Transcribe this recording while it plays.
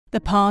The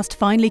past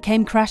finally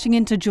came crashing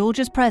into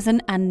Georgia's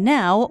present, and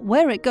now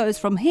where it goes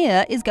from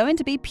here is going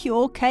to be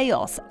pure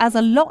chaos, as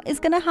a lot is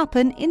going to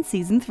happen in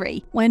season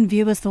 3. When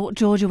viewers thought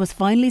Georgia was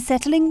finally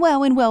settling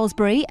well in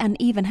Wellsbury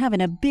and even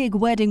having a big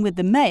wedding with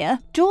the mayor,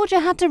 Georgia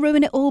had to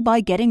ruin it all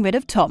by getting rid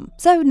of Tom.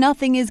 So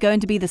nothing is going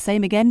to be the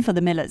same again for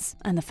the Millers.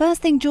 And the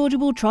first thing Georgia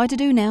will try to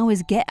do now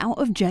is get out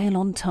of jail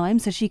on time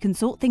so she can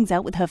sort things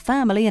out with her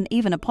family and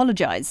even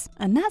apologize.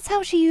 And that's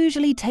how she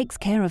usually takes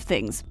care of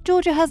things.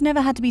 Georgia has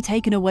never had to be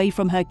taken away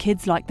from her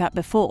kids like that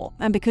before,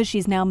 and because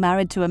she's now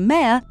married to a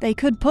mayor, they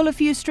could pull a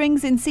few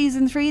strings in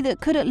season 3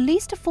 that could at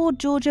least afford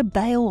Georgia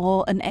bail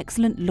or an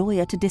excellent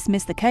lawyer to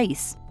dismiss the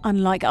case.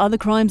 Unlike other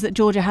crimes that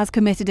Georgia has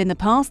committed in the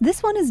past,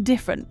 this one is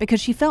different because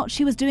she felt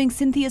she was doing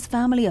Cynthia's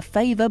family a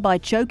favor by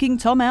choking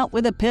Tom out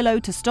with a pillow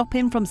to stop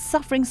him from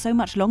suffering so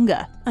much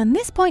longer. And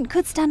this point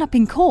could stand up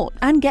in court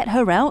and get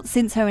her out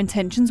since her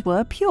intentions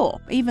were pure,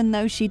 even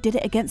though she did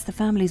it against the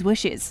family's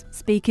wishes.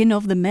 Speaking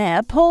of the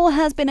mayor, Paul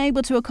has been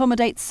able to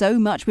accommodate so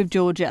much with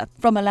Georgia,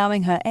 from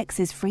allowing her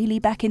exes freely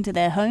back into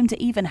their home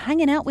to even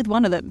hanging out with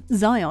one of them,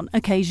 Zion,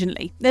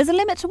 occasionally. There's a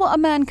limit to what a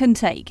man can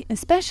take,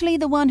 especially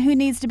the one who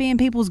needs to be in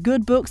people's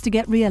good books to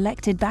get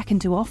re-elected back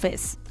into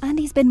office. And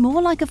he's been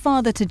more like a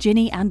father to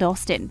Ginny and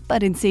Austin.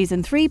 But in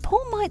season 3,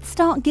 Paul might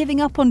start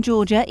giving up on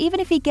Georgia even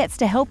if he gets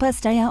to help her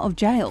stay out of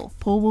jail.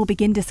 Paul will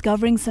begin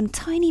discovering some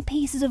tiny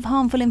pieces of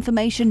harmful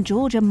information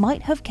Georgia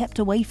might have kept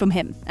away from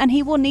him, and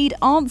he will need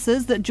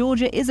answers that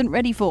Georgia isn't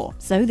ready for.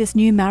 So this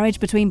new marriage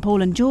between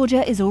Paul and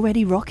Georgia is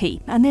already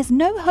rocky, and there's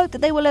no hope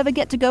that they will ever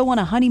get to go on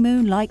a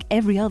honeymoon like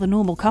every other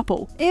normal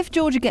couple. If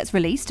Georgia gets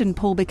released and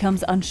Paul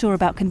becomes unsure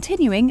about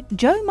continuing,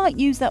 Joe might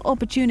use that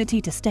opportunity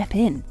to step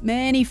in.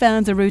 Many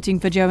fans are rooting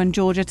for Joe and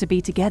Georgia to be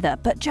together,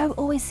 but Joe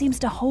always seems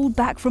to hold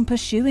back from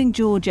pursuing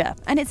Georgia,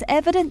 and it's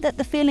evident that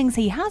the feelings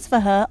he has for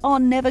her are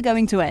never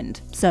going to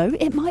end. So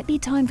it might be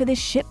time for this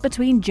ship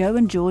between Joe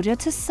and Georgia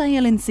to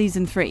sail in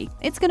season 3.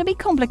 It's going to be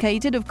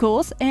complicated, of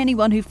course.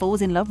 Anyone who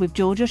falls in love with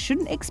Georgia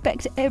shouldn't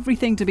expect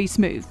everything to be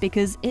smooth,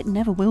 because it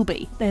never will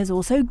be. There's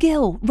also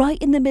Gil right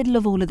in the middle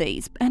of all of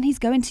these, and he's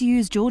going to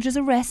use Georgia's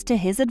arrest to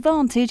his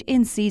advantage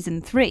in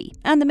season 3.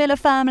 And the Miller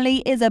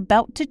family is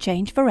about to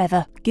change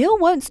forever. Gil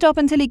won't stop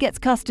until he gets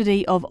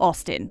custody of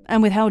Austin,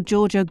 and with how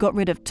Georgia got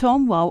rid of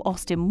Tom while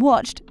Austin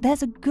watched,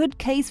 there's a good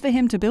case for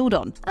him to build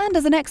on. And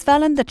as an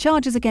ex-felon, the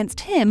charges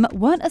against him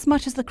weren't as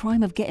much as the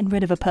crime of getting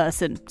rid of a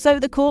person, so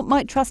the court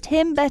might trust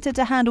him better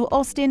to handle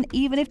Austin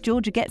even if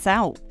Georgia gets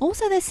out.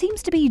 Also, there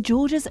seems to be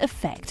Georgia's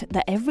effect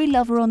that every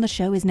lover on the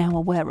show is now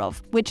aware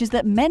of, which is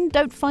that men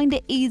don't find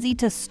it easy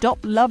to stop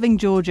loving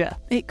Georgia.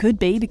 It could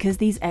be because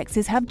these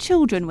exes have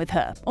children with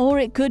her, or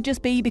it could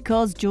just be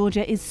because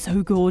Georgia is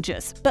so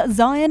gorgeous. But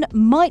Zion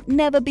might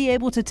never be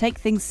able to take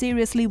things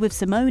seriously with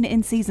Simone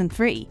in season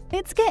 3.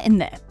 It's getting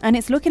there, and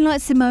it's looking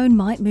like Simone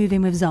might move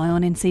in with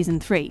Zion in season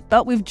 3,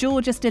 but with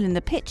Georgia still in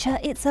the picture,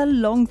 it's a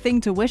long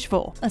thing to wish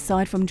for.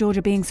 Aside from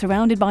Georgia being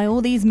surrounded by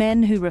all these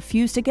men who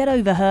refuse to get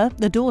over her,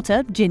 the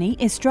daughter, Ginny,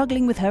 is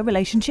struggling with her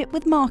relationship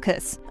with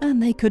Marcus,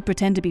 and they could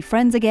pretend to be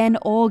friends again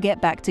or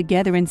get back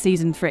together in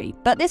season 3.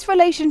 But this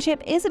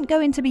relationship isn't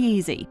going to be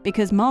easy,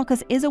 because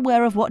Marcus is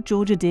aware of what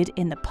Georgia did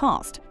in the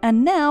past,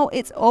 and now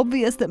it's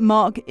obvious that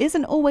Mark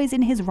isn't always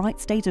in his right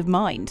state of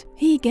mind.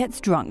 He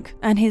gets drunk,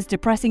 and his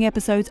depressing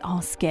episodes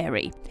are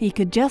scary. He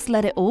could just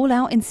let it all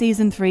out in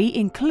season 3,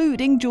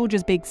 including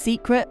Georgia's big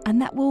secret,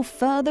 and that will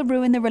further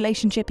ruin the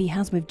relationship he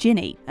has with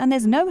Ginny. And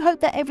there's no hope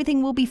that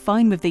everything will be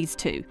fine with these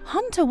two.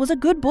 Hunter was a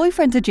good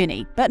boyfriend to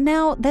Ginny, but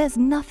now there's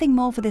nothing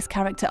more for this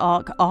character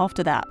arc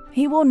after that.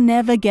 He will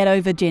never get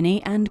over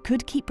Ginny and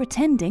could keep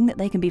pretending that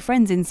they can be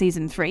friends in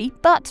season 3,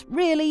 but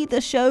really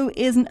the show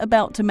isn't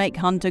about to make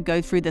Hunter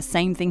go through the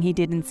same thing he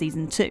did in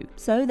season 2.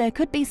 So there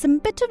could be some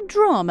bit of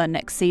drama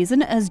next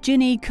season, as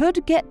Ginny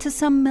could get to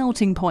some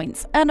melting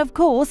points. And of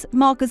course,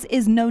 Marcus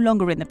is no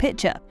longer in the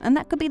picture, and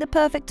that could be the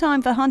perfect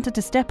time for Hunter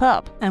to step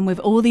up. And with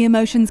all the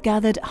emotions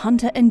gathered,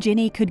 Hunter and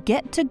Ginny could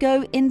get to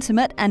go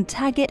intimate and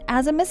tag it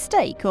as a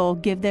mistake or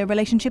give their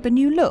relationship a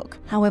new look.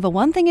 However,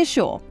 one thing is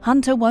sure,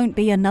 Hunter won't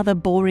be another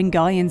boring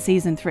guy in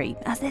season 3,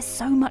 as there's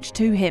so much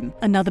to him.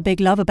 Another big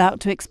love about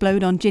to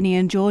explode on Ginny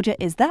and Georgia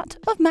is that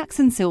of Max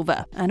and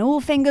Silver. And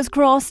all fingers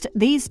crossed,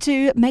 these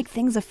two make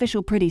things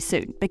official pretty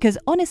soon, because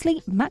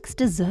honestly, Max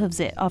deserves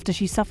it after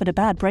she suffered a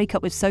bad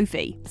breakup with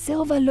Sophie.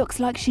 Silver looks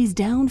like she's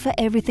down for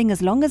everything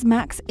as long as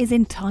Max is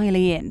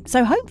entirely in.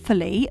 So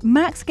hopefully,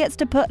 Max gets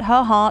to put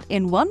her heart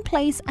in one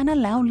place and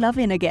allow love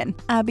in again.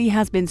 Abby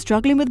has been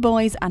struggling with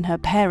boys and her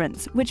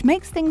parents, which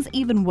makes things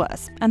even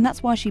worse, and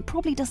that's why she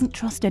probably doesn't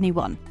trust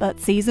anyone. But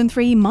season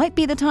 3 might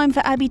be the time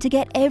for Abby to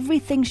get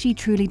everything she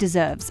truly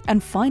deserves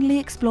and finally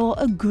explore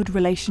a good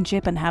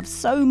relationship and have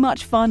so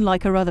much fun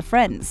like her other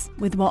friends.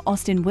 With what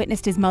Austin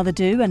witnessed his mother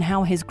do and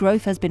how his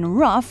growth has been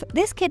rough,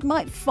 this kid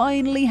might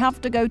finally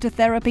have to go to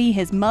therapy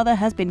his mother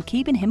has been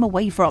keeping him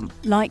away from.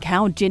 Like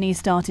how Ginny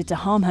started to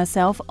harm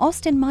herself,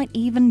 Austin might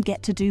even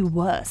get to do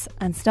worse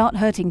and start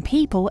hurting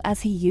people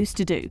as he used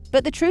to do.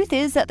 But the truth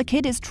is that the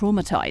kid is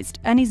traumatized,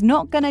 and he's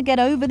not gonna get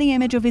over the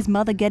image of his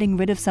mother getting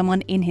rid of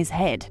someone in his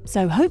head.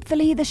 So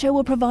hopefully Hopefully, the show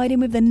will provide him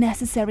with the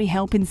necessary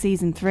help in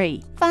season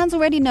 3. Fans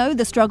already know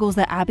the struggles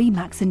that Abby,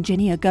 Max and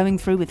Ginny are going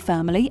through with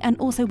family and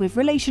also with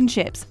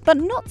relationships, but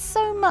not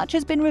so much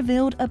has been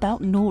revealed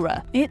about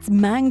Nora. It's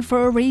Mang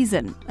for a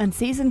reason, and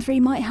season 3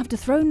 might have to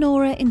throw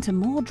Nora into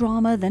more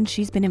drama than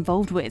she's been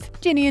involved with.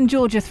 Ginny and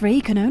Georgia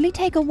 3 can only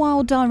take a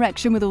wild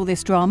direction with all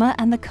this drama,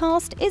 and the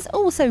cast is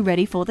also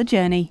ready for the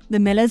journey. The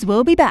Millers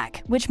will be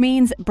back, which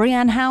means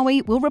Brianne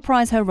Howie will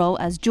reprise her role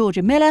as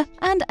Georgia Miller,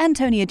 and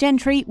Antonia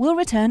Gentry will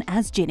return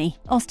as Ginny.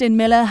 Austin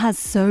Miller has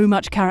so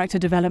much character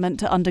development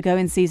to undergo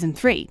in season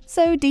 3,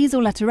 so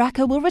Diesel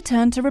Lataraka will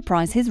return to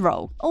reprise his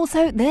role.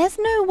 Also, there's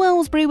no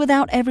Wellsbury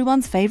without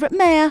everyone's favourite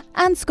mayor,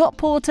 and Scott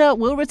Porter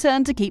will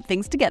return to keep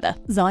things together.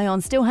 Zion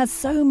still has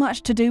so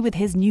much to do with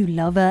his new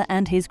lover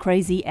and his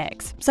crazy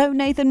ex, so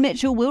Nathan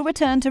Mitchell will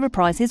return to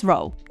reprise his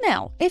role.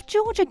 Now, if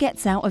Georgia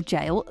gets out of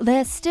jail,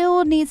 there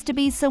still needs to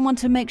be someone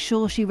to make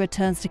sure she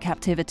returns to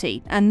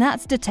captivity, and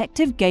that's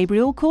Detective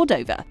Gabriel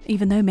Cordova.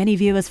 Even though many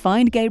viewers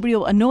find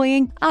Gabriel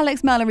annoying, Alex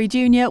Mallory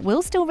Jr.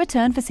 will still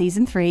return for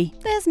season 3.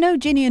 There's no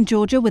Ginny and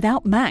Georgia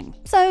without Mang,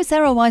 so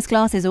Sarah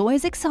Weisglass is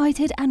always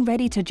excited and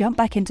ready to jump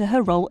back into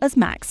her role as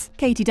Max.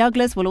 Katie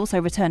Douglas will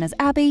also return as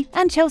Abby,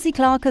 and Chelsea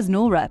Clark as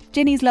Nora.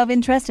 Ginny's love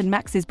interest and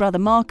Max's brother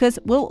Marcus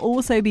will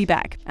also be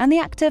back, and the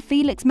actor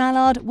Felix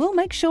Mallard will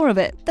make sure of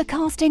it. The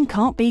casting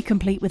can't be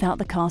complete without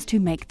the cast who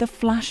make the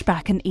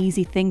flashback an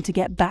easy thing to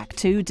get back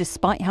to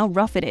despite how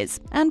rough it is.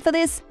 And for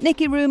this,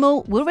 Nikki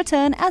Rummel will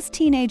return as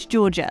teenage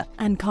Georgia,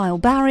 and Kyle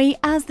Barry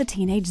as the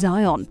teenage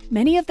Zion.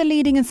 Many of the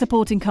leading and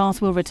supporting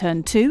cast will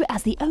return too,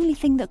 as the only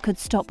thing that could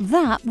stop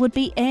that would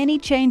be any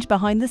change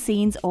behind the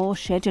scenes or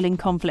scheduling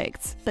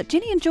conflicts. But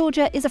Ginny and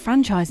Georgia is a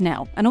franchise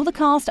now, and all the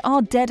cast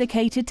are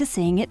dedicated to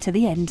seeing it to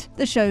the end.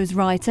 The show's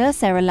writer,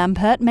 Sarah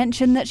Lampert,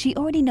 mentioned that she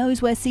already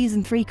knows where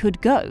season 3 could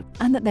go,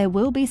 and that there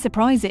will be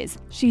surprises.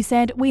 She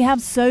said, "We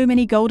have so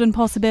many golden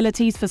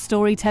possibilities for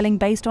storytelling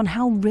based on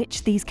how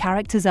rich these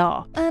characters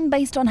are, and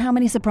based on how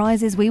many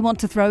surprises we want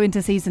to throw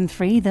into season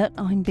 3 that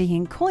I'm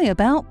being coy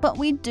about, but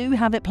we do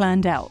have it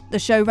planned out." The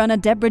showrunner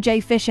Deborah J.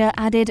 Fisher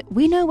added,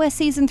 "We know where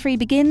season 3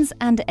 begins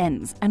and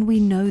ends, and we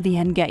know the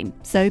end game.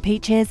 So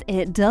Peaches,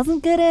 it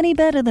doesn't get any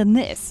better than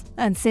this."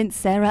 And since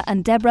Sarah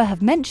and Deborah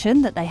have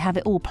mentioned that they have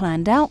it all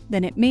planned out,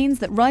 then it means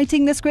that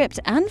writing the script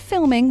and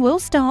filming will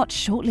start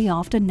shortly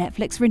after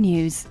Netflix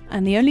renews.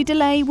 And the only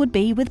delay would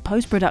be with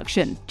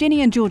post-production.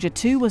 Ginny and Georgia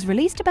 2 was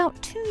released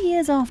about 2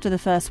 years after the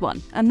first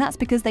one, and that's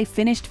because they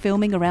finished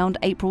filming around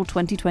April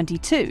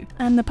 2022,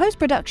 and the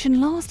post-production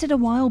lasted a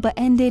while but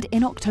ended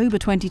in October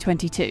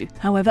 2022.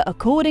 However,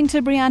 according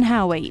to Brianne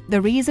Howie,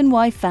 the reason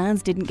why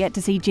fans didn't get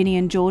to see Ginny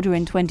and Georgia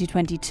in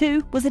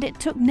 2022 was that it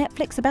took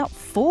Netflix about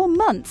 4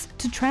 months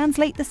to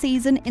translate the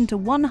season into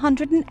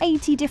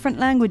 180 different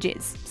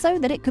languages, so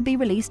that it could be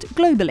released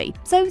globally.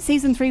 So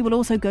season 3 will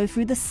also go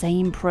through the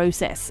same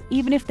process,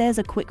 even if there's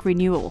a quick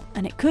renewal,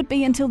 and it could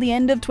be until the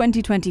end of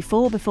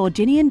 2024 before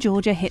Ginny and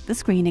Georgia hit the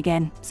screen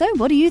again. So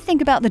what do you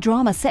think about the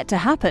drama set to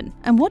happen?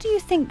 And what do you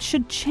think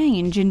should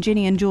change in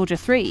Ginny and Georgia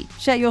 3?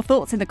 Share your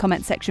thoughts in the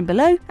comment section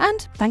below,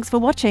 and thanks for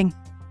watching.